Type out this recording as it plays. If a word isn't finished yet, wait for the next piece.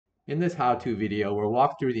In this how-to video, we'll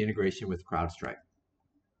walk through the integration with CrowdStrike.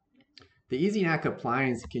 The EasyNAC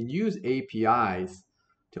appliance can use APIs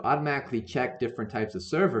to automatically check different types of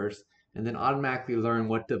servers and then automatically learn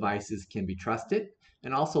what devices can be trusted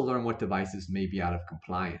and also learn what devices may be out of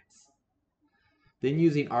compliance. Then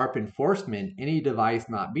using ARP enforcement, any device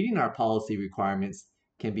not meeting our policy requirements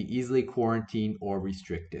can be easily quarantined or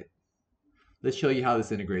restricted. Let's show you how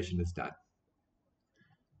this integration is done.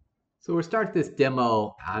 So we'll start this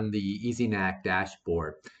demo on the EasyNAC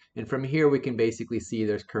dashboard. And from here, we can basically see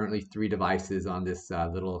there's currently 3 devices on this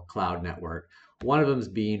little cloud network. One of them is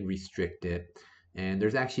being restricted, and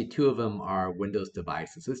there's actually 2 of them are Windows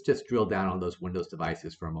devices. Let's just drill down on those Windows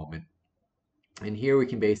devices for a moment. And here we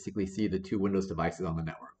can basically see the 2 Windows devices on the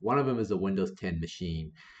network. One of them is a Windows 10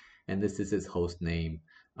 machine, and this is its host name.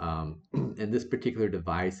 And this particular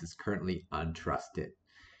device is currently untrusted.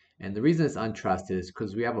 And the reason it's untrusted is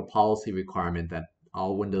because we have a policy requirement that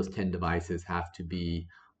all Windows 10 devices have to be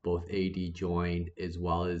both AD joined as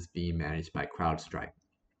well as being managed by CrowdStrike.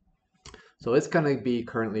 So it's going to be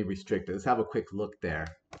currently restricted. Let's have a quick look there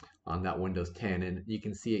on that Windows 10, and you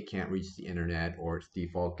can see it can't reach the internet or its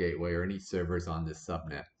default gateway or any servers on this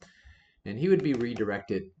subnet. And he would be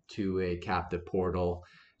redirected to a captive portal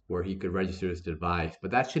where he could register his device,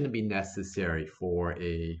 but that shouldn't be necessary for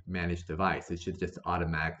a managed device. It should just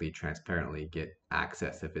automatically, transparently get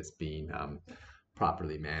access if it's being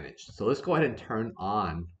properly managed. So let's go ahead and turn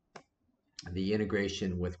on the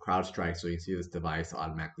integration with CrowdStrike so you can see this device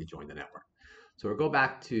automatically join the network. So we'll go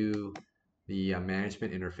back to the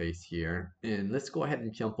management interface here, and let's go ahead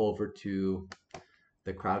and jump over to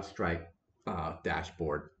the CrowdStrike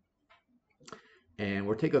dashboard. And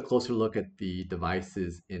we'll take a closer look at the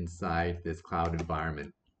devices inside this cloud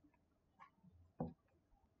environment.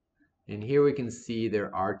 And here we can see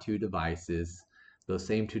there are 2 devices. Those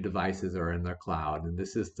same 2 devices are in their cloud. And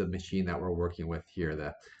this is the machine that we're working with here,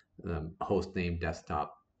 the host name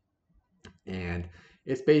desktop. And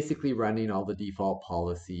it's basically running all the default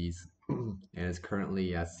policies and is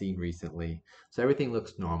currently seen recently. So everything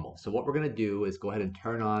looks normal. So what we're going to do is go ahead and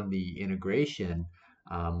turn on the integration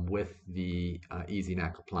with the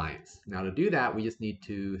EasyNAC appliance. Now to do that, we just need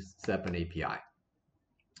to set up an API.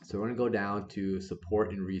 So we're going to go down to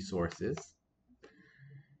Support and Resources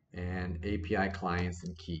and API Clients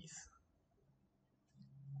and Keys.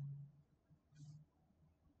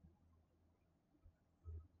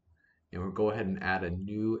 And we'll go ahead and add a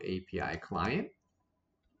new API client.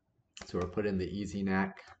 So we'll put in the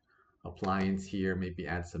EasyNAC appliance here, maybe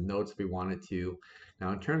add some notes if we wanted to.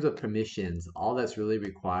 Now in terms of permissions, all that's really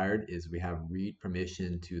required is we have read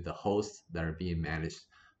permission to the hosts that are being managed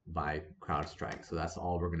by CrowdStrike. So that's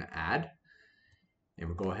all we're going to add. And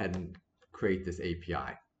we'll go ahead and create this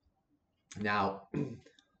API. Now,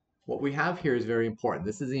 what we have here is very important.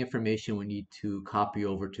 This is the information we need to copy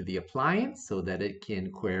over to the appliance so that it can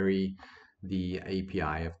query the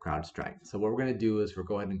API of CrowdStrike. So what we're going to do is we'll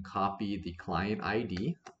go ahead and copy the client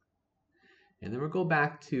ID. And then we'll go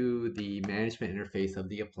back to the management interface of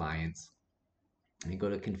the appliance and go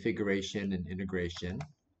to Configuration and Integration.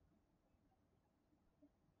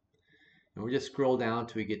 And we'll just scroll down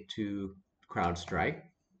till we get to CrowdStrike.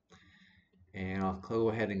 And I'll go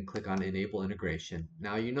ahead and click on Enable Integration.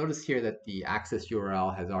 Now you notice here that the access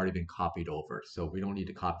URL has already been copied over, so we don't need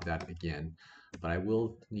to copy that again. But I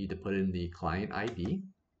will need to put in the client ID.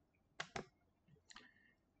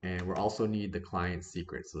 And we'll also need the client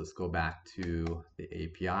secret. So let's go back to the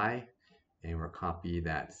API and we'll copy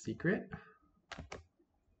that secret.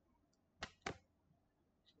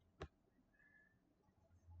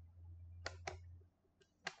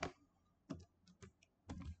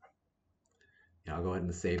 And I'll go ahead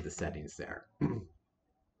and save the settings there.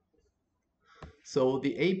 So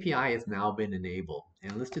the API has now been enabled.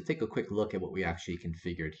 And let's just take a quick look at what we actually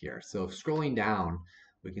configured here. So scrolling down,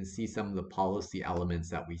 we can see some of the policy elements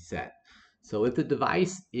that we set. So if the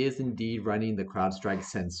device is indeed running the CrowdStrike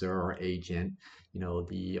sensor or agent,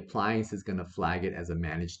 the appliance is going to flag it as a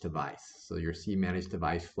managed device. So you'll see managed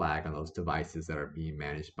device flag on those devices that are being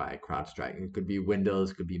managed by CrowdStrike. It could be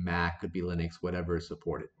Windows, could be Mac, could be Linux, whatever is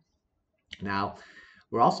supported. Now,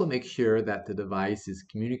 we'll also make sure that the device is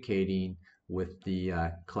communicating with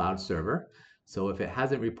the cloud server. So if it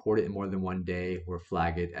hasn't reported in more than 1 day, we'll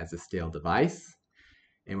flag it as a stale device.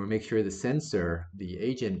 And we'll make sure the sensor, the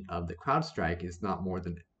agent of the CrowdStrike, is not more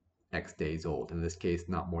than X days old. In this case,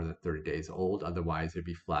 not more than 30 days old. Otherwise, it'd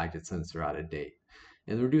be flagged as sensor out of date.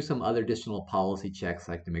 And we'll do some other additional policy checks,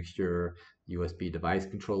 like to make sure USB device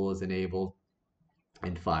control is enabled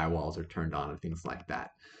and firewalls are turned on and things like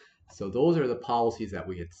that. So those are the policies that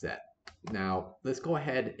we had set. Now, let's go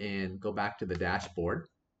ahead and go back to the dashboard.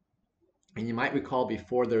 And you might recall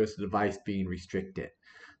before there was a device being restricted.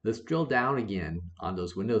 Let's drill down again on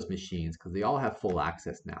those Windows machines because they all have full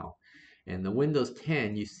access now. And the Windows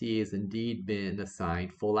 10 you see has indeed been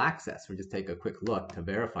assigned full access. We'll just take a quick look to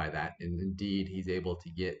verify that. And indeed, he's able to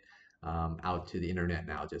get out to the internet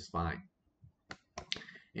now just fine.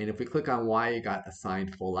 And if we click on why he got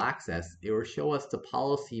assigned full access, it will show us the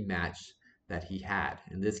policy match that he had.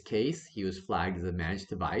 In this case, he was flagged as a managed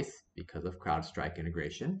device because of CrowdStrike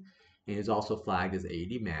integration. And he's also flagged as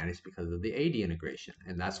AD managed because of the AD integration.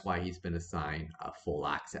 And that's why he's been assigned full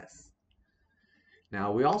access.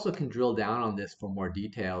 Now, we also can drill down on this for more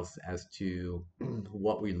details as to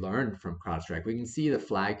what we learned from CrowdStrike. We can see the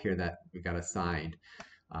flag here that we got assigned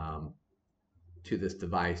to this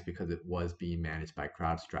device because it was being managed by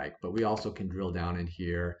CrowdStrike. But we also can drill down in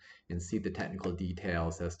here and see the technical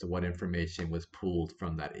details as to what information was pulled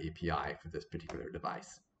from that API for this particular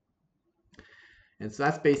device. And so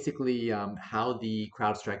that's basically how the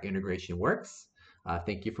CrowdStrike integration works.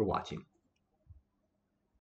 Thank you for watching.